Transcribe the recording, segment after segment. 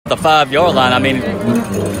the 5-yard line. I mean,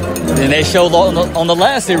 and they showed on the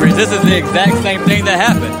last series, this is the exact same thing that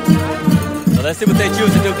happened. So let's see what they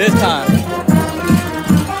choose to do this time.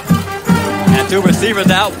 And 2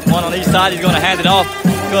 receivers out, 1 on each side. He's going to hand it off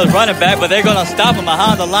to his running back, but they're going to stop him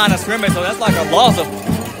behind the line of scrimmage. So that's like a loss of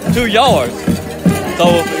 2 yards.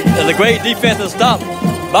 So it's a great defensive stop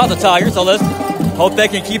by the Tigers. So let's hope they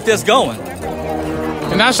can keep this going.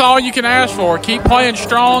 And that's all you can ask for. Keep playing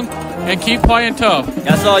strong and keep playing tough.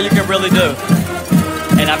 That's all you can really do.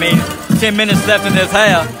 And, I mean, 10 minutes left in this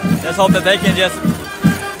half. Let's hope that they can just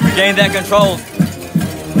regain that control.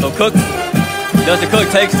 So Dusty Cook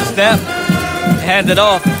takes the snap, hands it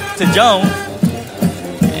off to Jones.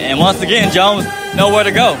 And once again, Jones nowhere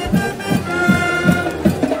to go.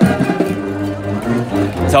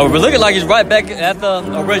 So we're looking like he's right back at the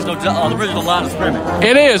original line of scrimmage.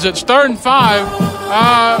 It is. It's 3rd and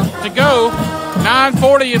 5 to go.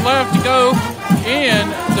 9:40 left to go in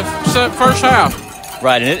the first half.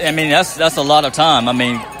 Right. And I mean, that's a lot of time. I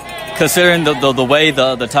mean, considering the way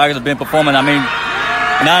the Tigers have been performing, I mean,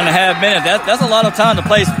 9.5 minutes, that's a lot of time to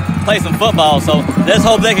play some football. So let's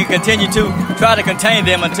hope they can continue to try to contain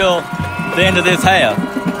them until the end of this half.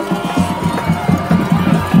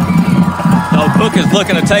 So Cook is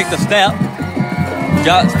looking to take the snap.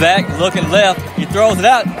 Jots back, looking left. He throws it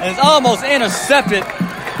out, and it's almost intercepted.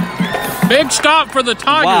 Big stop for the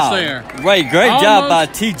Tigers there. Great job by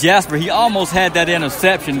T. Jasper. He almost had that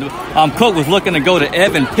interception. Cook was looking to go to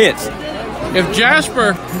Evan Pitts. If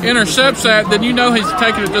Jasper intercepts that, then you know he's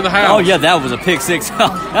taking it to the house. Oh, yeah, that was a pick six.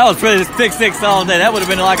 That was pretty pick six all day. That would have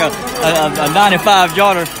been like a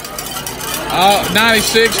 95-yarder.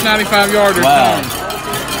 96, 95-yarder. Wow.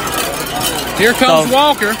 Here comes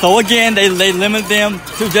Walker. So, again, they limit them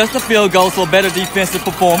to just a field goal, so a better defensive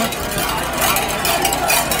performance.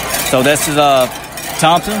 So this is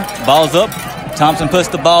Thompson. Ball's up. Thompson puts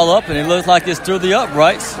the ball up, and it looks like it's through the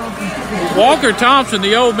uprights. Walker Thompson,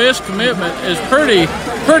 the Ole Miss commitment, is pretty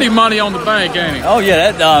money on the bank, ain't he? Oh,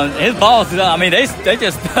 yeah. His balls, I mean, they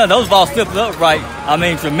just, those balls flipped upright. I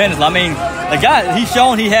mean, tremendously. I mean, the guy, he's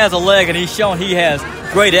shown he has a leg, and he's shown he has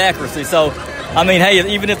great accuracy. So, I mean,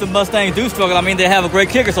 hey, even if the Mustangs do struggle, I mean, they have a great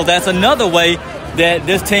kicker. So that's another way that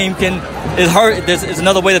this team is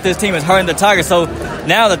another way that this team is hurting the Tigers. So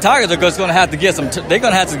now the Tigers are just going to have to get some turnovers.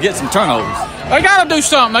 They got to do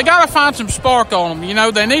something. They got to find some spark on them. You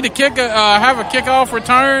know, they need to have a kickoff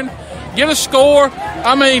return, get a score.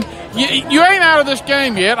 I mean, you ain't out of this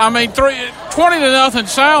game yet. I mean, 20-0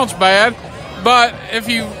 sounds bad, but if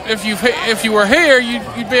you were here,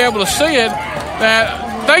 you'd be able to see it that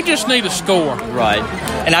they just need a score. Right.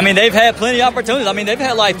 And, I mean, they've had plenty of opportunities. I mean, they've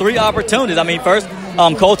had like 3 opportunities. I mean, first,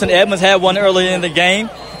 Colton Edmonds had one earlier in the game,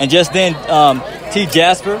 and just then T.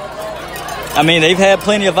 Jasper. I mean, they've had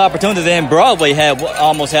plenty of opportunities, and Broadway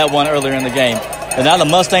almost had one earlier in the game. But now the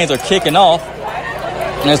Mustangs are kicking off,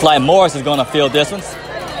 and it's like Morris is going to field this one.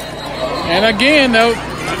 And again, they'll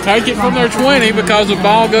take it from their 20 because the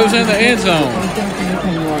ball goes in the end zone.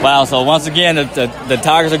 Wow! So once again, the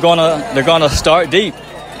Tigers are going to start deep.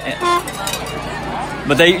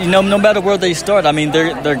 But no matter where they start, I mean,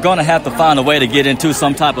 they're going to have to find a way to get into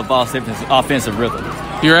some type of offensive rhythm.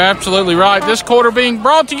 You're absolutely right. This quarter being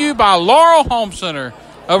brought to you by Laurel Home Center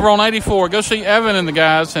over on 84. Go see Evan and the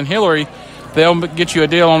guys and Hillary. They'll get you a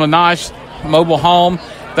deal on a nice mobile home.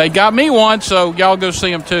 They got me one, so y'all go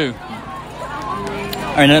see them too.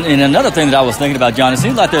 And another thing that I was thinking about, John, it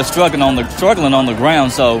seems like they're struggling on the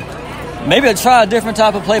ground. So maybe try a different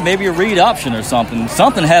type of play, maybe a read option or something.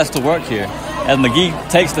 Something has to work here. As McGee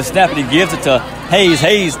takes the snap and he gives it to Hayes.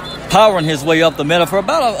 Hayes powering his way up the middle for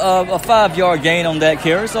about a 5-yard gain on that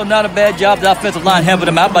carry. So not a bad job. The offensive line helping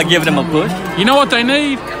him out by giving him a push. You know what they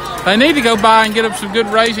need? They need to go by and get up some good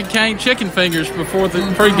Raising Cane chicken fingers before the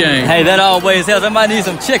pregame. Hey, that always helps. They might need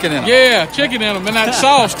some chicken in them. Yeah, chicken in them. And that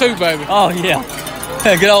sauce too, baby. Oh, yeah.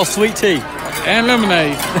 Good old sweet tea. And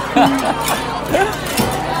lemonade.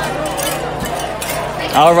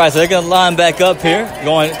 All right, so they're going to line back up here,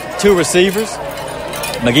 going 2 receivers.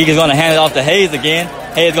 McGee is going to hand it off to Hayes again.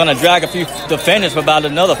 Hayes is going to drag a few defenders for about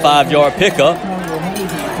another 5-yard pickup.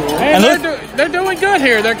 And they're doing good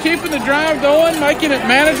here. They're keeping the drive going, making it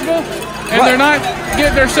manageable, and they're not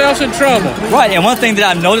getting themselves in trouble. Right, and one thing that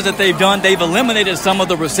I've noticed that they've done, they've eliminated some of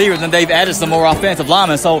the receivers, and they've added some more offensive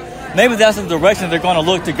linemen. So maybe that's the direction they're going to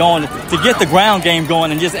look to go to get the ground game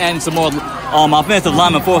going and just adding some more offensive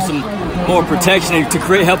linemen for some more protection and to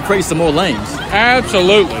help create some more lanes.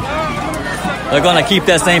 Absolutely. They're going to keep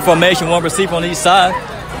that same formation, 1 receiver on each side.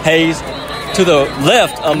 Hayes to the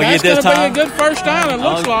left of McGee this time. That's going to be a good first down, it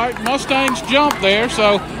looks like. Mustangs jump there,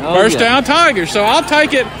 so first down Tigers. So I'll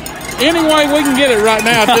take it any way we can get it right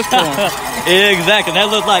now at this point. Exactly. That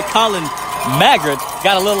looked like Colin Maggard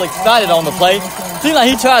got a little excited on the play. Seemed like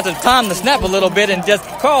he tried to time the snap a little bit and just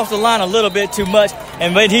crossed the line a little bit too much.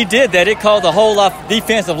 And when he did that, it caused the whole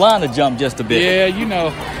defensive line to jump just a bit. Yeah, you know,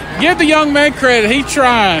 give the young man credit. He's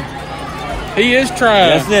trying. He is trying.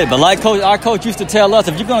 That's it. But like our coach used to tell us,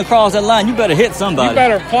 if you're going to cross that line, you better hit somebody. You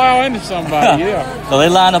better plow into somebody, yeah. So they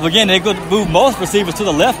line up again. They're going to move most receivers to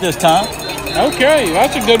the left this time. Okay,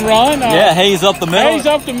 that's a good run. Yeah, Hayes up the middle. Hayes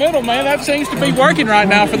up the middle, man. That seems to be working right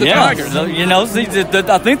now for the Tigers. So, you know,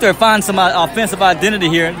 I think they're finding some offensive identity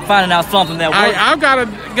here and finding out something that works. I've got a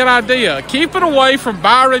good idea. Keep it away from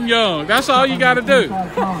Byron Young. That's all you got to do.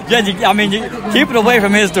 Yeah, you keep it away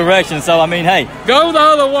from his direction. So, I mean, hey. Go the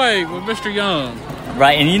other way with Mr. Young.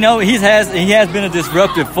 Right, and you know, he has been a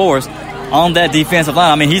disruptive force on that defensive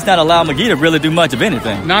line. I mean, he's not allowed McGee to really do much of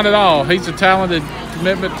anything. Not at all. He's a talented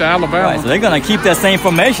commitment to Alabama. Right, so they're going to keep that same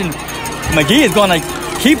formation. McGee is going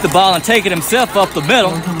to keep the ball and take it himself up the middle.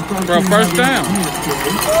 For a first down.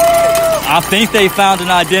 I think they found an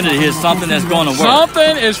identity here, something that's going to work.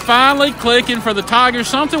 Something is finally clicking for the Tigers,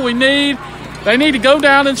 something we need. They need to go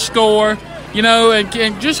down and score. You know,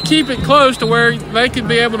 and just keep it close to where they can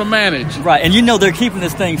be able to manage. Right, and you know they're keeping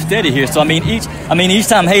this thing steady here. So I mean, each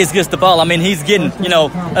time Hayes gets the ball, I mean he's getting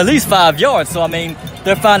at least 5 yards. So I mean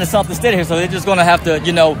they're finding something steady here. So they're just going to have to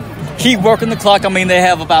keep working the clock. I mean they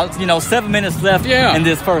have about 7 minutes left in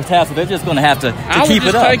this first half, so they're just going to have to keep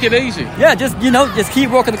it up. Take it easy. Yeah, just keep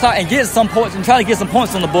working the clock and get some points and try to get some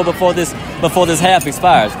points on the board before this half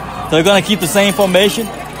expires. So they're going to keep the same formation.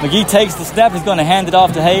 McGee takes the snap. He's going to hand it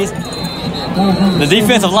off to Hayes. The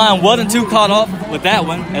defensive line wasn't too caught up with that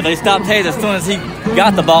one, and they stopped Hayes as soon as he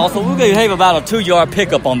got the ball. So we're going to have about a 2-yard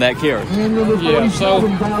pickup on that carry. Yeah, so,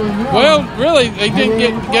 well, really, they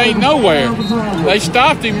didn't gain nowhere. They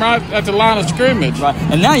stopped him right at the line of scrimmage. Right,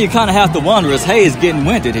 and now you kind of have to wonder, is Hayes getting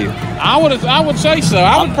winded here? I would say so.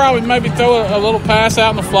 I would probably maybe throw a little pass out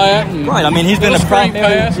in the flat. Right, I mean, he's been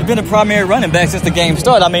a primary running back since the game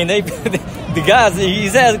started. I mean, the guys,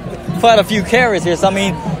 he's had quite a few carries here, so I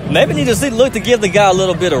mean, maybe need to look to give the guy a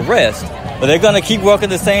little bit of rest. But they're going to keep working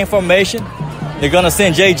the same formation. They're going to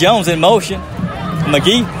send Jay Jones in motion.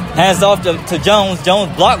 McGee hands off to Jones.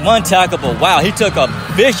 Jones blocked one tackle, but wow, he took a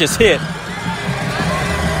vicious hit.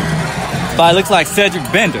 But it looks like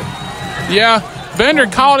Cedric Bender. Yeah, Bender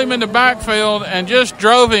caught him in the backfield and just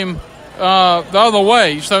drove him the other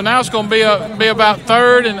way. So now it's going to be about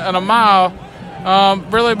third and a mile.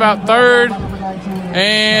 Really about third.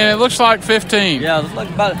 And it looks like 15. Yeah, it looks like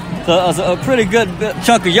about a pretty good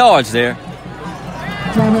chunk of yards there.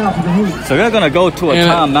 So they're going to go to a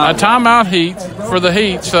timeout. A timeout heat for the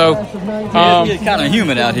heat. So it's kind of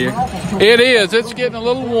humid out here. It is. It's getting a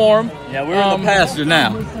little warm. Yeah, we're in the pasture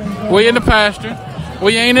now. We in the pasture.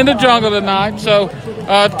 We ain't in the jungle tonight. So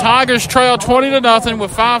Tigers trail 20-0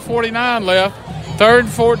 with 5:49 left. 3rd and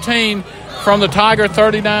 14. From the Tiger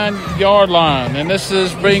 39-yard line. And this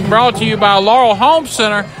is being brought to you by Laurel Home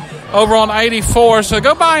Center over on 84. So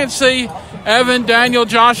go by and see Evan, Daniel,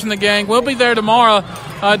 Josh, and the gang. We'll be there tomorrow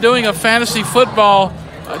doing a fantasy football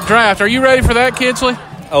draft. Are you ready for that, Kinsley?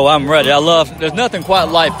 Oh, I'm ready. There's nothing quite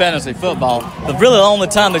like fantasy football. It's really the only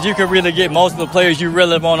time that you can really get most of the players you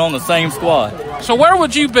really want on the same squad. So where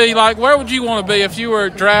would you be? Where would you want to be if you were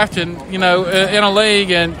drafting, in a league,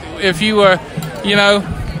 and if you were,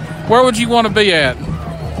 where would you want to be at?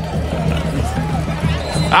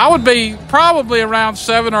 I would be probably around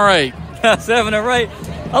 7 or 8. 7 or 8?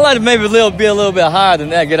 I'd like to maybe be a little bit higher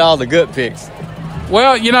than that, get all the good picks.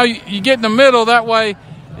 Well, you get in the middle. That way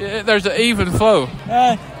there's an even flow.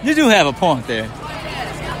 You do have a point there.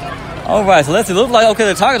 All right, so it looks like,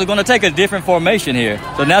 the Tigers are going to take a different formation here.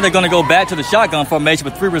 So now they're going to go back to the shotgun formation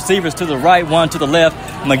with 3 receivers to the right, 1 to the left.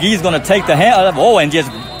 McGee's going to take the hand and just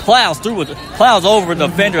plows over the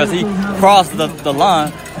defender as he crosses the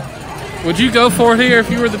line. Would you go for it here if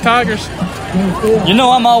you were the Tigers?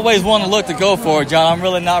 I'm always one to look to go for it, John. I'm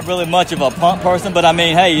really not much of a punt person, but I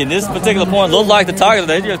mean, hey, in this particular point, it looks like the Tigers,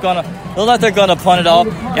 they're going to punt it off.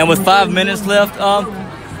 And with 5 minutes left,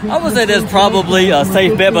 I would say that's probably a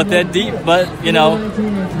safe bet, but the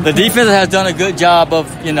defense has done a good job of,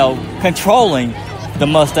 controlling the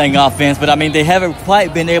Mustang offense. But I mean, they haven't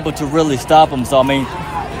quite been able to really stop them. So I mean,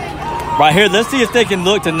 right here, let's see if they can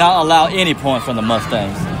look to not allow any points from the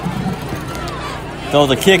Mustangs. So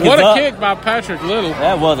the kick is up. What a kick by Patrick Little.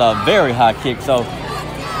 That was a very high kick. So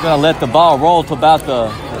we're going to let the ball roll to about the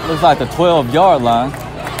 12-yard line.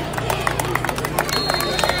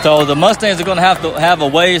 So the Mustangs are going to have a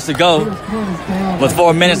ways to go with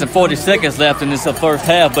 4 minutes and 40 seconds left in this first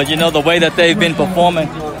half. But the way that they've been performing,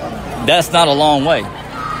 that's not a long way.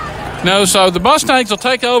 No, so the Mustangs will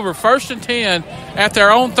take over 1st and 10 at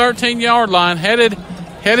their own 13-yard line, headed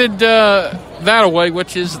that away,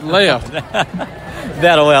 which is left.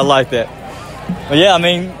 That away, I like that. But yeah, I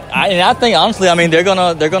mean, I think honestly, I mean, they're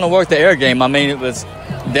gonna work the air game. I mean, it was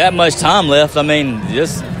that much time left. I mean,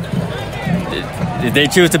 just if they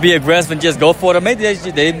choose to be aggressive and just go for it, or maybe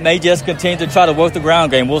they may just continue to try to work the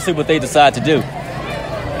ground game. We'll see what they decide to do.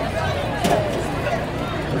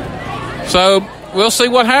 So we'll see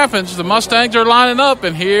what happens. The Mustangs are lining up,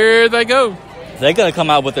 and here they go. They're going to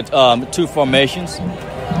come out with the 2 formations.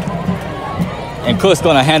 And Cook's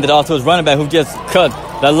going to hand it off to his running back, who just cut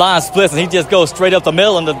the line splits, and he just goes straight up the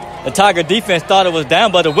middle. And the Tiger defense thought it was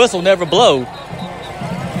down, but the whistle never blew.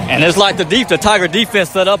 And it's like the Tiger defense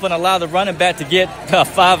set up and allowed the running back to get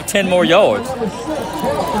 5 or 10 more yards.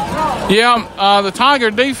 Yeah, the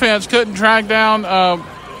Tiger defense couldn't track down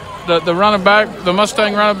the running back, the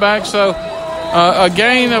Mustang running back. So a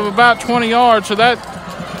gain of about 20 yards. So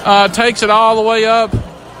that takes it all the way up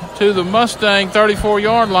to the Mustang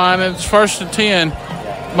 34-yard line, and it's 1st and 10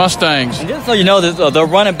 Mustangs. And just so you know, the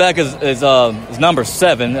running back is number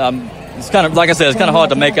 7. It's kind of, like I said, it's kind of hard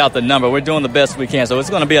to make out the number. We're doing the best we can, so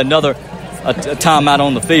it's going to be another timeout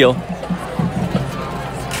on the field.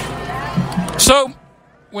 So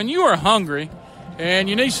when you are hungry and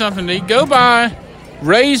you need something to eat, go by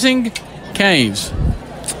Raising Cane's.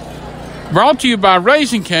 Brought to you by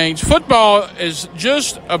Raising Cane's. Football is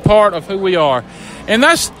just a part of who we are. And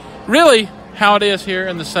that's really how it is here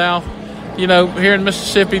in the South. You know, here in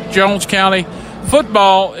Mississippi, Jones County,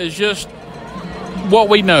 football is just what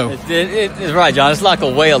we know. It's right, John. It's like a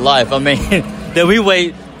way of life. I mean, that we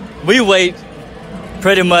wait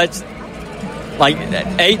pretty much like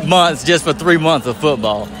 8 months just for 3 months of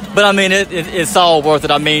football. But, I mean, it's all worth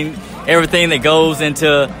it. I mean, everything that goes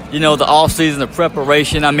into, you know, the off-season, the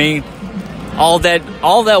preparation. I mean, all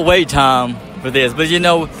that wait time for this. But, you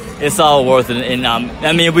know, it's all worth it. And,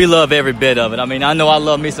 I mean, we love every bit of it. I mean, I know I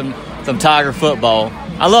love me some Tiger football.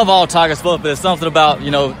 I love all Tigers football, but there's something about,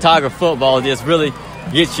 you know, Tiger football just really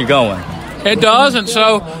gets you going. It does, and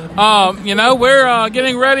so, you know, we're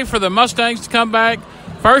getting ready for the Mustangs to come back.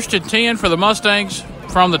 1st and 10 for the Mustangs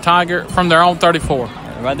from their own 34.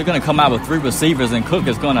 Right, they're going to come out with 3 receivers, and Cook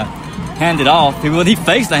is going to hand it off. He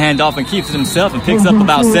fakes the handoff and keeps it himself and picks up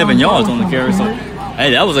about 7 yards on the carry. So,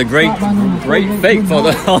 hey, that was a great fake for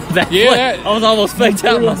that play. I was almost faked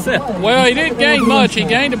out myself. Well, he didn't gain much. He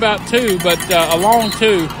gained about 2, but a long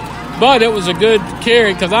 2. But it was a good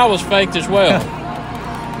carry because I was faked as well.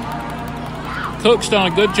 Cook's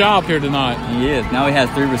done a good job here tonight. He is. Now he has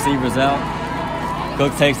 3 receivers out.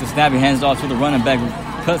 Cook takes the snap. He hands it off to the running back,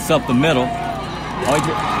 cuts up the middle.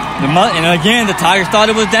 And again, the Tigers thought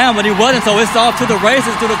it was down, but he wasn't. So it's off to the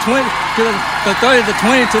races, to the 20, to the 30, to the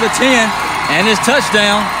 20, to the 10, and it's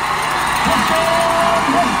touchdown.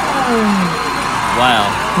 Wow!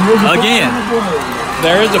 Again,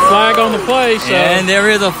 there is a flag on the play. So and there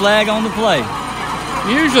is a flag on the play.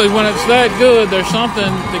 Usually, when it's that good, there's something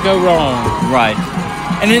to go wrong. Right.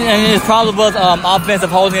 And it probably was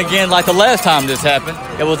offensive holding again, like the last time this happened.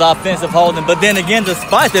 It was offensive holding. But then again,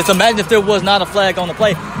 despite this, imagine if there was not a flag on the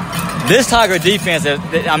play. This Tiger defense,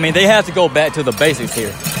 I mean, they have to go back to the basics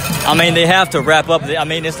here. I mean, they have to wrap up. I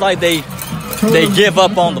mean, it's like they give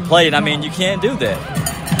up on the play, and I mean, you can't do that.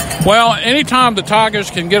 Well, anytime the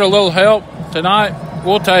Tigers can get a little help tonight,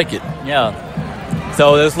 we'll take it. Yeah.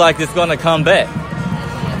 So it's like it's going to come back.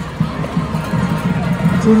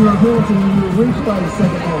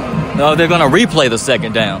 No, they're going to replay the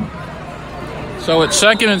second down. So it's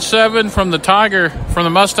 2nd and 7 from the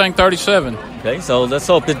Mustang 37. Okay, so let's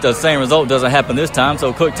hope that the same result doesn't happen this time.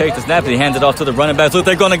 So Cook takes the snap and he hands it off to the running back. So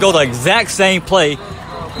they're going to go the exact same play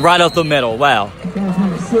right up the middle. Wow.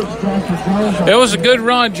 It was a good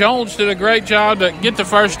run. Jones did a great job to get the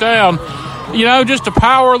first down. You know, just to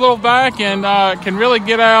power a little back and can really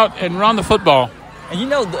get out and run the football. And you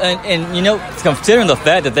know, considering the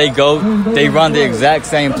fact that they run the exact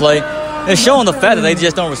same play, it's showing the fact that they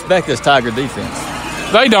just don't respect this Tiger defense.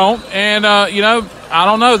 They don't, and you know, I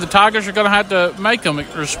don't know. The Tigers are going to have to make them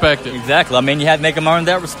respect it. Exactly. I mean, you have to make them earn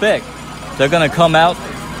that respect. They're going to come out,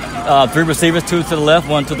 3 receivers, 2 to the left,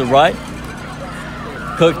 1 to the right.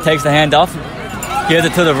 Cook takes the handoff, gives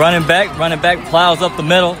it to the running back. Running back plows up the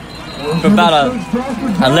middle for about a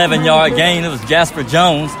 11-yard gain. It was Jasper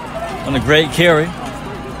Jones on a great carry.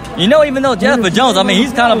 You know, even though Jasper Jones, I mean,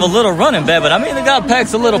 he's kind of a little running back, but I mean, the guy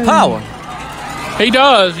packs a little power. He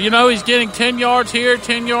does. You know, he's getting 10 yards here,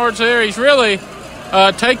 10 yards there. He's really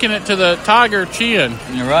taking it to the Tiger chin.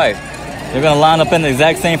 You're right. They're going to line up in the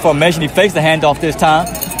exact same formation. He fakes the handoff this time.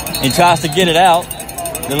 He tries to get it out.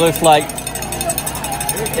 It looks like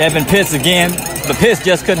Evan Pitts again. The Pitts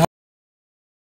just couldn't